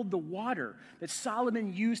held the water that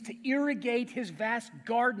Solomon used to irrigate his vast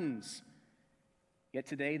gardens. Yet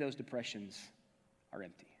today, those depressions are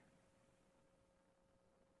empty.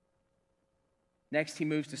 Next, he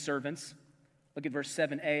moves to servants. Look at verse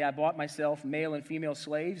 7a. I bought myself male and female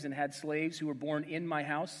slaves and had slaves who were born in my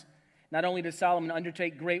house. Not only did Solomon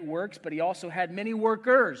undertake great works, but he also had many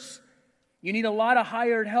workers. You need a lot of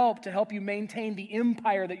hired help to help you maintain the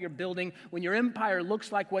empire that you're building when your empire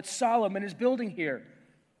looks like what Solomon is building here.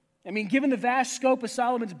 I mean, given the vast scope of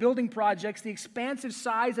Solomon's building projects, the expansive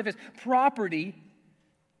size of his property,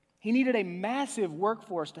 he needed a massive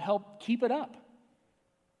workforce to help keep it up.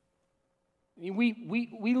 I mean,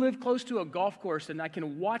 we live close to a golf course, and I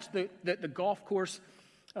can watch the golf course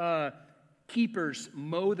keepers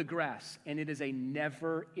mow the grass, and it is a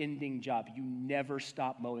never-ending job. You never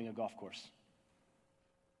stop mowing a golf course.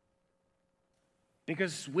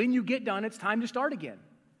 Because when you get done, it's time to start again.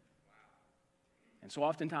 And so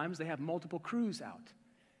oftentimes they have multiple crews out,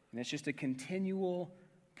 and it's just a continual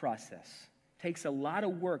process. It takes a lot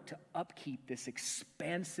of work to upkeep this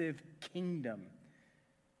expansive kingdom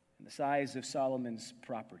and the size of Solomon's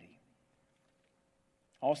property.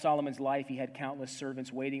 All Solomon's life, he had countless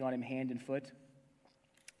servants waiting on him hand and foot.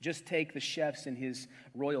 Just take the chefs in his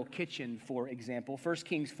royal kitchen, for example. 1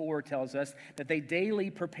 Kings 4 tells us that they daily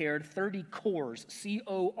prepared 30 cores,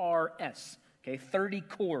 C-O-R-S, okay, 30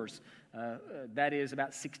 cores. That is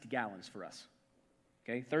about 60 gallons for us.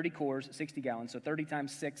 Okay, 30 cores, 60 gallons, so 30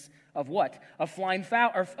 times 6 of what? Of fine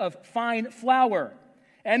flour.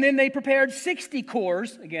 And then they prepared 60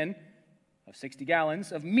 cores, again, of 60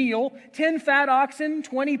 gallons of meal, 10 fat oxen,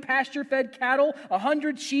 20 pasture-fed cattle,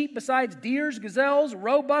 100 sheep, besides deers, gazelles,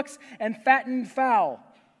 roebucks, and fattened fowl.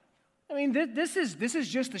 I mean, this is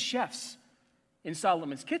just the chefs in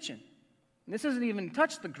Solomon's kitchen. And this doesn't even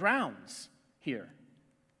touch the grounds here.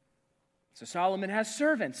 So Solomon has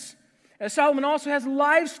servants. Solomon also has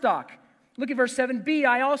livestock. Look at verse 7b.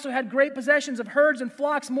 I also had great possessions of herds and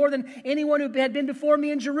flocks, more than anyone who had been before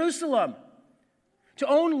me in Jerusalem. To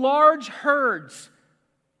own large herds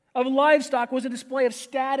of livestock was a display of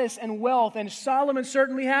status and wealth, and Solomon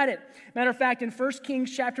certainly had it. Matter of fact, in 1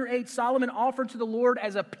 Kings chapter 8, Solomon offered to the Lord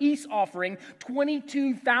as a peace offering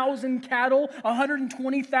 22,000 cattle,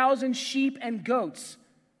 120,000 sheep and goats.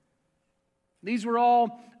 These were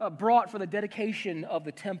all brought for the dedication of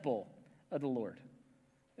the temple of the Lord.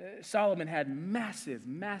 Solomon had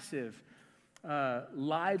massive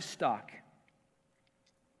livestock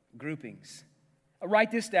groupings.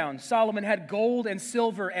 Write this down. Solomon had gold and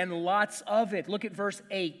silver and lots of it. Look at verse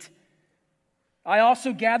 8. I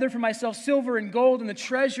also gathered for myself silver and gold and the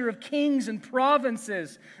treasure of kings and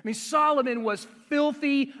provinces. I mean, Solomon was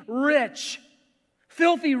filthy rich.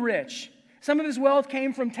 Filthy rich. Some of his wealth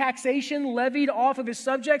came from taxation levied off of his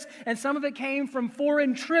subjects, and some of it came from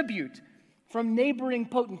foreign tribute from neighboring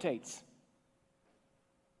potentates,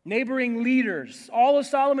 neighboring leaders. All of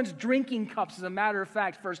Solomon's drinking cups, as a matter of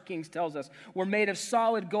fact, 1 Kings tells us, were made of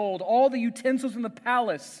solid gold. All the utensils in the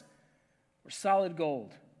palace were solid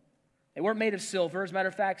gold. They weren't made of silver. As a matter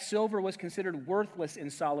of fact, silver was considered worthless in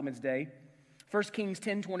Solomon's day. 1 Kings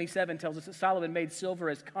 10:27 tells us that Solomon made silver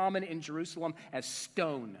as common in Jerusalem as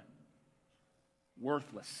stone.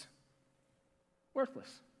 Worthless.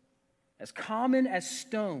 Worthless. As common as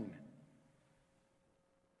stone.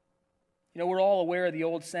 You know, we're all aware of the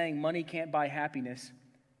old saying, money can't buy happiness.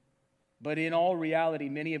 But in all reality,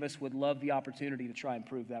 many of us would love the opportunity to try and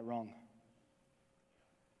prove that wrong.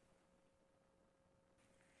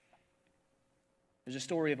 There's a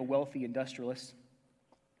story of a wealthy industrialist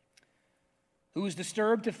who was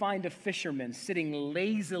disturbed to find a fisherman sitting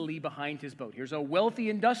lazily behind his boat. Here's a wealthy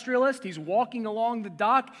industrialist. He's walking along the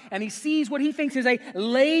dock, and he sees what he thinks is a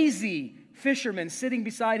lazy fisherman sitting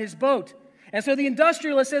beside his boat. And so the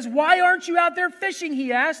industrialist says, "Why aren't you out there fishing?"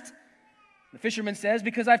 he asked. The fisherman says,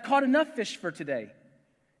 "Because I've caught enough fish for today."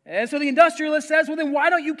 And so the industrialist says, "Well, then why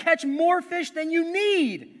don't you catch more fish than you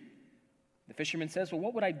need?" The fisherman says, "Well,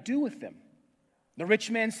 what would I do with them?" The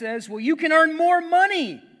rich man says, "Well, you can earn more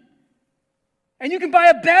money. And you can buy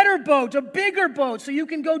a better boat, a bigger boat, so you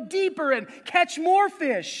can go deeper and catch more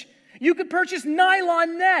fish. You could purchase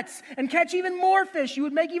nylon nets and catch even more fish. You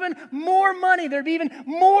would make even more money. There'd be even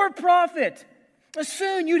more profit.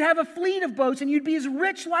 Soon you'd have a fleet of boats and you'd be as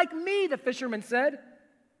rich like me," the fisherman said.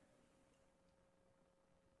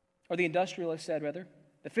 Or the industrialist said, rather.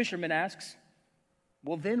 The fisherman asks,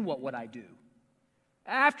 "Well, then what would I do?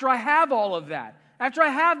 After I have all of that, after I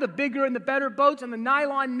have the bigger and the better boats and the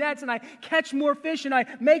nylon nets and I catch more fish and I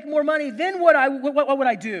make more money, then what would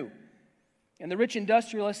I do?" And the rich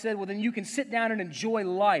industrialist said, "Well, then you can sit down and enjoy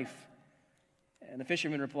life." And the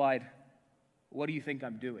fisherman replied, "What do you think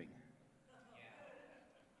I'm doing?"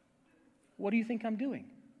 What do you think I'm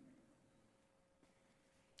doing?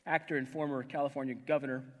 Actor and former California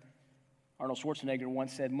governor Arnold Schwarzenegger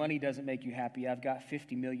once said, "Money doesn't make you happy. I've got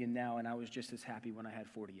 50 million now, and I was just as happy when I had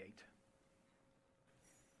 48.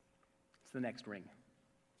 It's the next ring.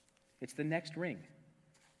 It's the next ring.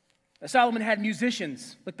 Solomon had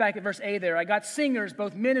musicians. Look back at verse A there. I got singers,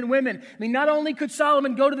 both men and women. I mean, not only could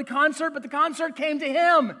Solomon go to the concert, but the concert came to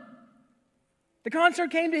him. The concert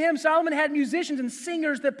came to him. Solomon had musicians and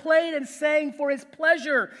singers that played and sang for his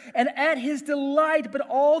pleasure and at his delight, but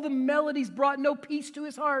all the melodies brought no peace to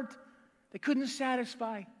his heart. They couldn't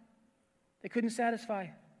satisfy. They couldn't satisfy.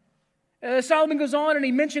 Solomon goes on and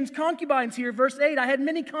he mentions concubines here. Verse 8, I had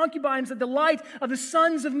many concubines, the delight of the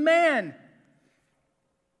sons of man.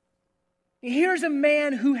 Here's a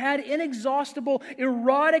man who had inexhaustible,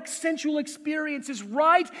 erotic, sensual experiences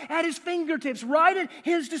right at his fingertips, right at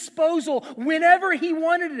his disposal, whenever he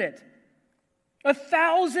wanted it.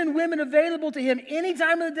 1,000 women available to him any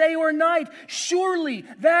time of the day or night. Surely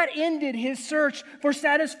that ended his search for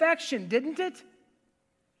satisfaction, didn't it?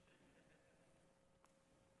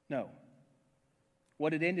 No.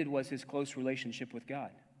 What it ended was his close relationship with God.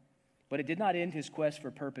 But it did not end his quest for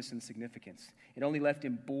purpose and significance. It only left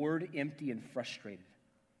him bored, empty, and frustrated.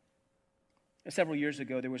 Several years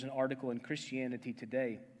ago, there was an article in Christianity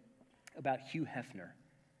Today about Hugh Hefner.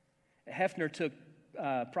 Hefner took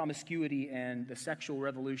promiscuity and the sexual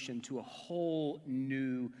revolution to a whole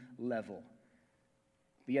new level.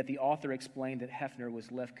 But yet the author explained that Hefner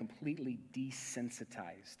was left completely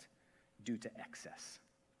desensitized due to excess.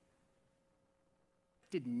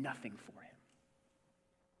 Did nothing for him.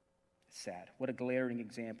 Sad. What a glaring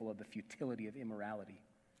example of the futility of immorality.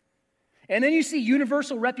 And then you see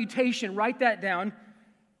universal reputation. Write that down.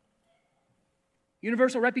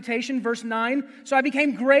 Universal reputation, verse 9. So I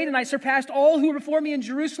became great and I surpassed all who were before me in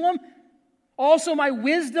Jerusalem. Also my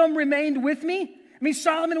wisdom remained with me. I mean,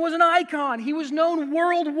 Solomon was an icon. He was known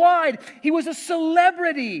worldwide. He was a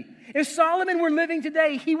celebrity. If Solomon were living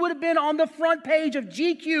today, he would have been on the front page of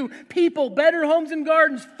GQ, People, Better Homes and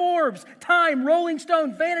Gardens, Forbes, Time, Rolling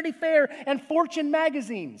Stone, Vanity Fair, and Fortune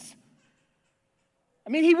magazines.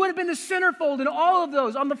 I mean, he would have been the centerfold in all of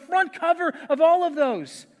those, on the front cover of all of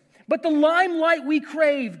those. But the limelight we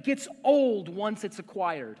crave gets old once it's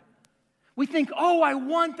acquired. We think, oh, I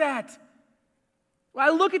want that. I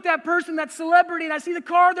look at that person, that celebrity, and I see the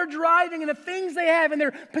car they're driving and the things they have and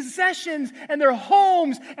their possessions and their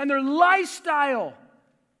homes and their lifestyle.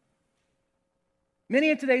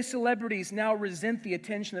 Many of today's celebrities now resent the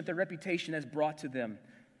attention that their reputation has brought to them.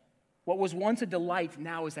 What was once a delight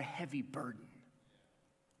now is a heavy burden.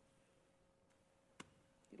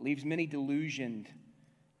 It leaves many delusioned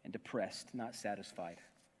and depressed, not satisfied.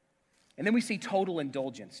 And then we see total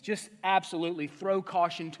indulgence. Just absolutely throw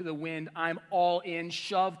caution to the wind. I'm all in.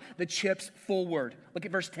 Shove the chips forward. Look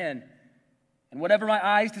at verse 10. And whatever my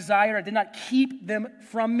eyes desired, I did not keep them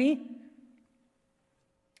from me.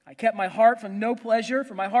 I kept my heart from no pleasure,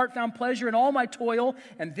 for my heart found pleasure in all my toil,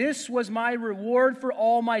 and this was my reward for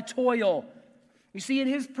all my toil. You see, in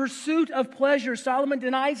his pursuit of pleasure, Solomon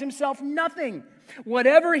denies himself nothing.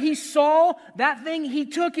 Whatever he saw, that thing, he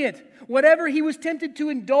took it. Whatever he was tempted to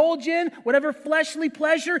indulge in, whatever fleshly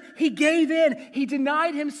pleasure, he gave in. He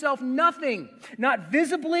denied himself nothing, not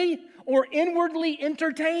visibly or inwardly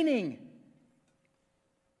entertaining.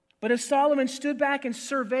 But as Solomon stood back and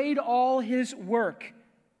surveyed all his work,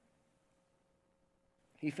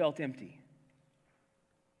 he felt empty.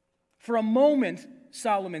 For a moment,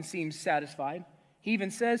 Solomon seems satisfied. He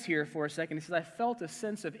even says here for a second, he says, I felt a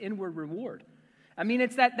sense of inward reward. I mean,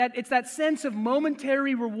 it's that sense of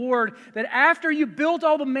momentary reward that after you've built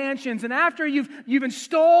all the mansions and after you've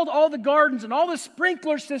installed all the gardens and all the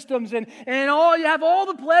sprinkler systems and all, you have all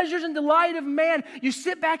the pleasures and delight of man, you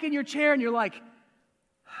sit back in your chair and you're like,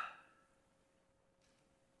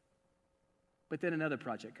 but then another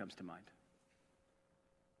project comes to mind.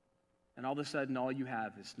 And all of a sudden, all you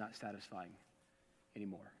have is not satisfying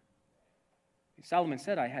anymore. Solomon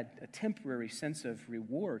said, I had a temporary sense of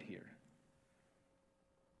reward here.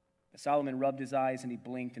 Solomon rubbed his eyes and he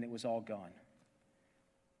blinked and it was all gone.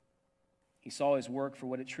 He saw his work for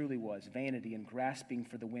what it truly was, vanity and grasping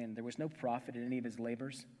for the wind. There was no profit in any of his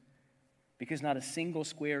labors because not a single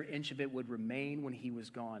square inch of it would remain when he was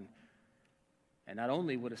gone. And not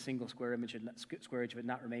only would a single square inch of it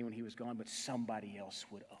not remain when he was gone, but somebody else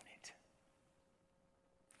would own it.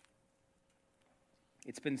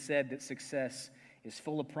 It's been said that success is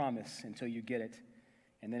full of promise until you get it,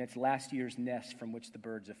 and then it's last year's nest from which the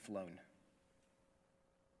birds have flown.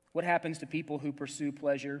 What happens to people who pursue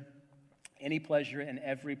pleasure, any pleasure and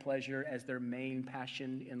every pleasure as their main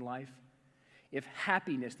passion in life? If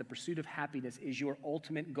happiness, the pursuit of happiness, is your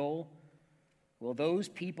ultimate goal, well, those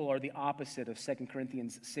people are the opposite of 2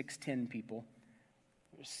 Corinthians 6:10 people.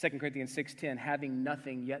 2 Corinthians 6:10, having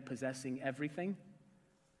nothing yet possessing everything.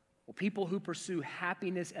 Well, people who pursue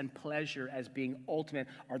happiness and pleasure as being ultimate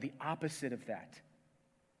are the opposite of that.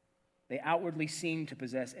 They outwardly seem to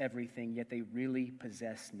possess everything, yet they really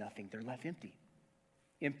possess nothing. They're left empty.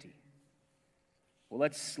 Empty. Well,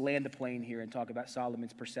 let's land the plane here and talk about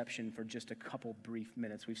Solomon's perception for just a couple brief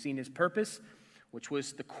minutes. We've seen his purpose, which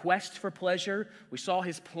was the quest for pleasure. We saw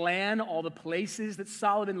his plan, all the places that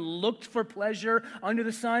Solomon looked for pleasure under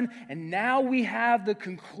the sun. And now we have the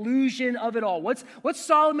conclusion of it all. What's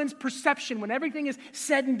Solomon's perception when everything is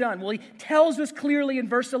said and done? Well, he tells us clearly in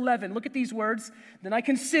verse 11. Look at these words. Then I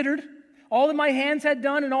considered all that my hands had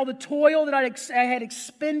done and all the toil that I had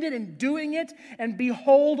expended in doing it. And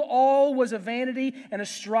behold, all was a vanity and a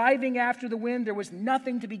striving after the wind. There was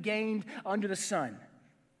nothing to be gained under the sun.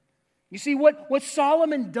 You see, what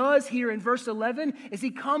Solomon does here in verse 11 is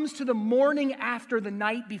he comes to the morning after the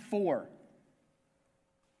night before.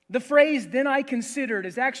 The phrase, then I considered,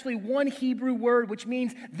 is actually one Hebrew word which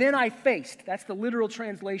means, then I faced. That's the literal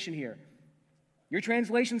translation here. Your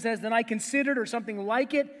translation says, then I considered, or something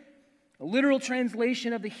like it. A literal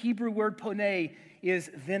translation of the Hebrew word pone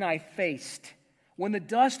is, then I faced. When the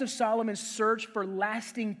dust of Solomon's search for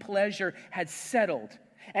lasting pleasure had settled,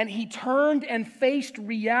 and he turned and faced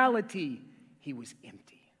reality, he was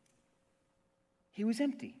empty. He was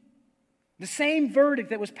empty. The same verdict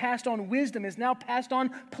that was passed on wisdom is now passed on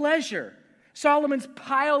pleasure. Solomon's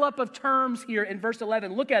pile up of terms here in verse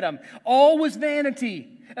 11. Look at them. All was vanity.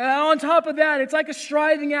 On top of that, it's like a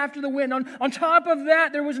striving after the wind. On top of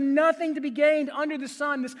that, there was nothing to be gained under the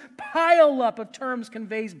sun. This pile up of terms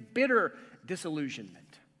conveys bitter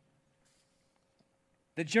disillusionment.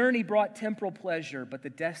 The journey brought temporal pleasure, but the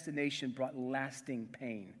destination brought lasting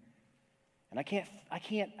pain. And I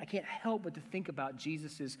can't help but to think about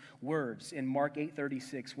Jesus' words in Mark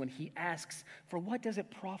 8:36 when he asks, for what does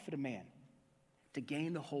it profit a man to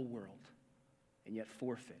gain the whole world and yet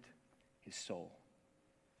forfeit his soul?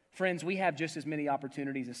 Friends, we have just as many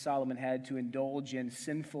opportunities as Solomon had to indulge in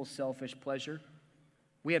sinful, selfish pleasure.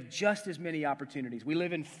 We have just as many opportunities. We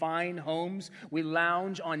live in fine homes. We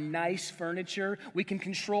lounge on nice furniture. We can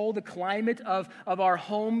control the climate of our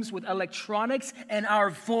homes with electronics and our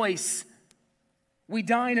voice. We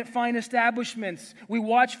dine at fine establishments. We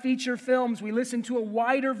watch feature films. We listen to a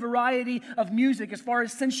wider variety of music. As far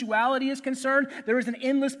as sensuality is concerned, there is an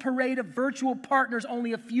endless parade of virtual partners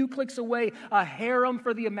only a few clicks away, a harem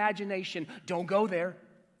for the imagination. Don't go there.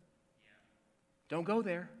 Don't go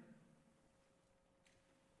there.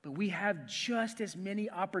 But we have just as many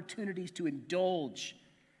opportunities to indulge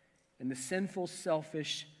in the sinful,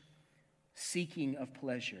 selfish seeking of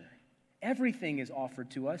pleasure. Everything is offered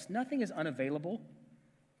to us. Nothing is unavailable.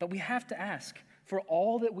 But we have to ask, for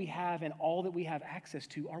all that we have and all that we have access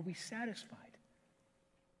to, are we satisfied?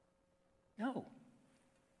 No.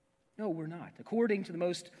 No, we're not. According to the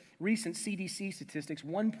most recent CDC statistics,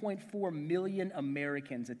 1.4 million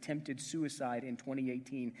Americans attempted suicide in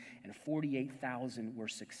 2018, and 48,000 were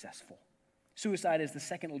successful. Suicide is the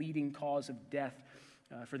second leading cause of death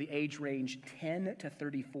for the age range 10 to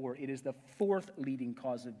 34. It is the fourth leading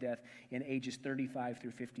cause of death in ages 35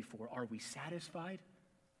 through 54. Are we satisfied?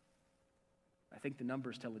 I think the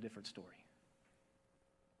numbers tell a different story.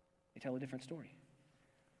 They tell a different story.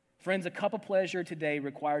 Friends, a cup of pleasure today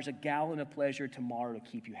requires a gallon of pleasure tomorrow to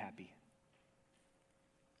keep you happy.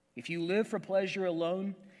 If you live for pleasure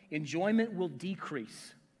alone, enjoyment will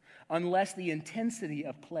decrease unless the intensity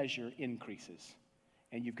of pleasure increases.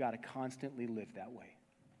 And you've got to constantly live that way.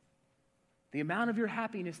 The amount of your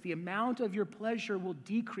happiness, the amount of your pleasure will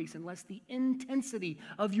decrease unless the intensity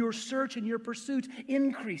of your search and your pursuit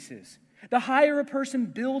increases. The higher a person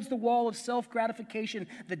builds the wall of self-gratification,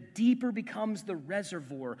 the deeper becomes the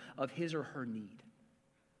reservoir of his or her need.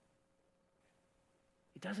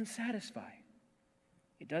 It doesn't satisfy.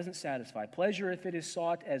 It doesn't satisfy. Pleasure, if it is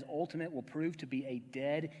sought as ultimate, will prove to be a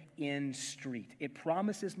dead-end street. It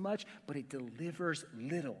promises much, but it delivers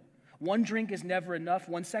little. One drink is never enough.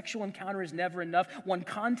 One sexual encounter is never enough. One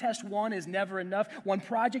contest won is never enough. One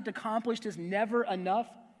project accomplished is never enough.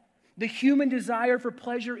 The human desire for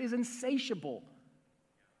pleasure is insatiable.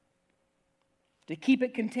 To keep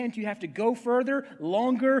it content, you have to go further,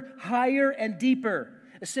 longer, higher, and deeper.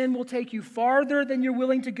 A sin will take you farther than you're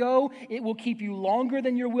willing to go. It will keep you longer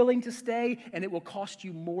than you're willing to stay, and it will cost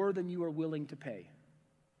you more than you are willing to pay.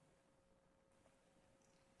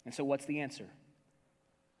 And so what's the answer?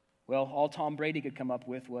 Well, all Tom Brady could come up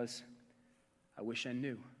with was, I wish I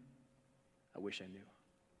knew. I wish I knew.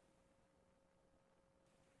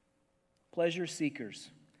 Pleasure seekers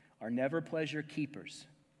are never pleasure keepers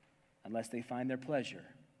unless they find their pleasure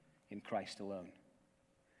in Christ alone.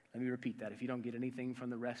 Let me repeat that. If you don't get anything from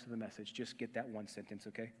the rest of the message, just get that one sentence,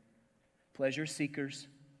 okay? Pleasure seekers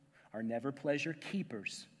are never pleasure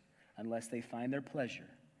keepers unless they find their pleasure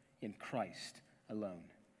in Christ alone.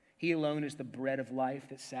 He alone is the bread of life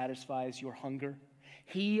that satisfies your hunger.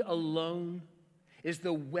 He alone is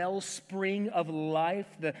the wellspring of life,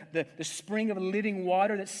 the spring of living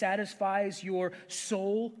water that satisfies your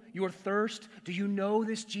soul, your thirst. Do you know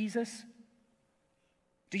this Jesus?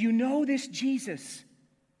 Do you know this Jesus?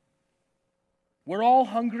 We're all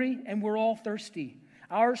hungry and we're all thirsty.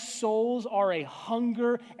 Our souls are a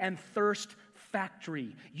hunger and thirst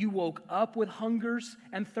factory. You woke up with hungers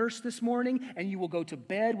and thirst this morning, and you will go to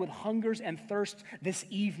bed with hungers and thirst this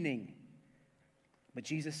evening. But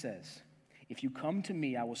Jesus says, if you come to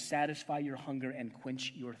me, I will satisfy your hunger and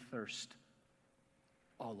quench your thirst.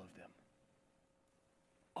 All of them.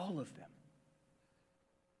 All of them.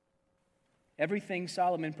 Everything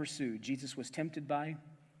Solomon pursued, Jesus was tempted by,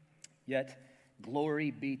 Yet,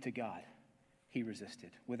 glory be to God, he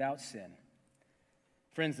resisted, without sin.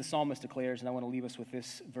 Friends, the psalmist declares, and I want to leave us with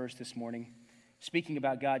this verse this morning, speaking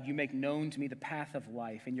about God, you make known to me the path of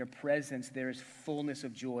life. In your presence there is fullness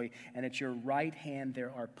of joy, and at your right hand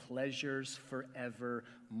there are pleasures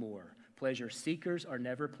forevermore. Pleasure seekers are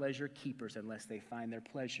never pleasure keepers unless they find their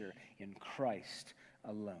pleasure in Christ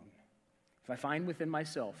alone. If I find within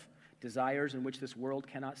myself desires in which this world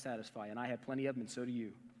cannot satisfy, and I have plenty of them, and so do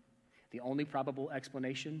you, the only probable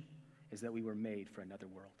explanation is that we were made for another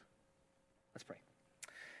world. Let's pray.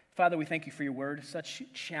 Father, we thank you for your word, such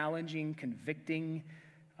challenging, convicting,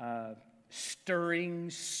 stirring,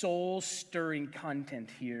 soul-stirring content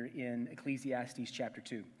here in Ecclesiastes chapter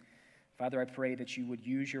 2. Father, I pray that you would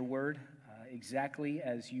use your word exactly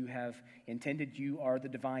as you have intended. You are the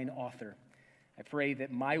divine author. I pray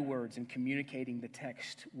that my words in communicating the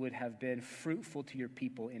text would have been fruitful to your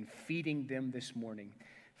people in feeding them this morning.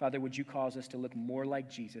 Father, would you cause us to look more like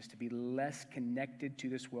Jesus, to be less connected to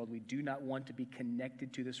this world? We do not want to be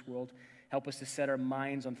connected to this world. Help us to set our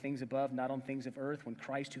minds on things above, not on things of earth. When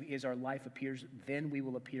Christ, who is our life, appears, then we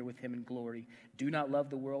will appear with him in glory. Do not love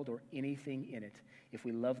the world or anything in it. If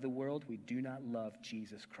we love the world, we do not love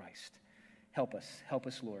Jesus Christ. Help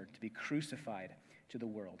us, Lord, to be crucified to the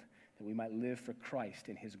world, that we might live for Christ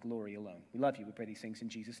in his glory alone. We love you. We pray these things in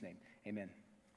Jesus' name. Amen.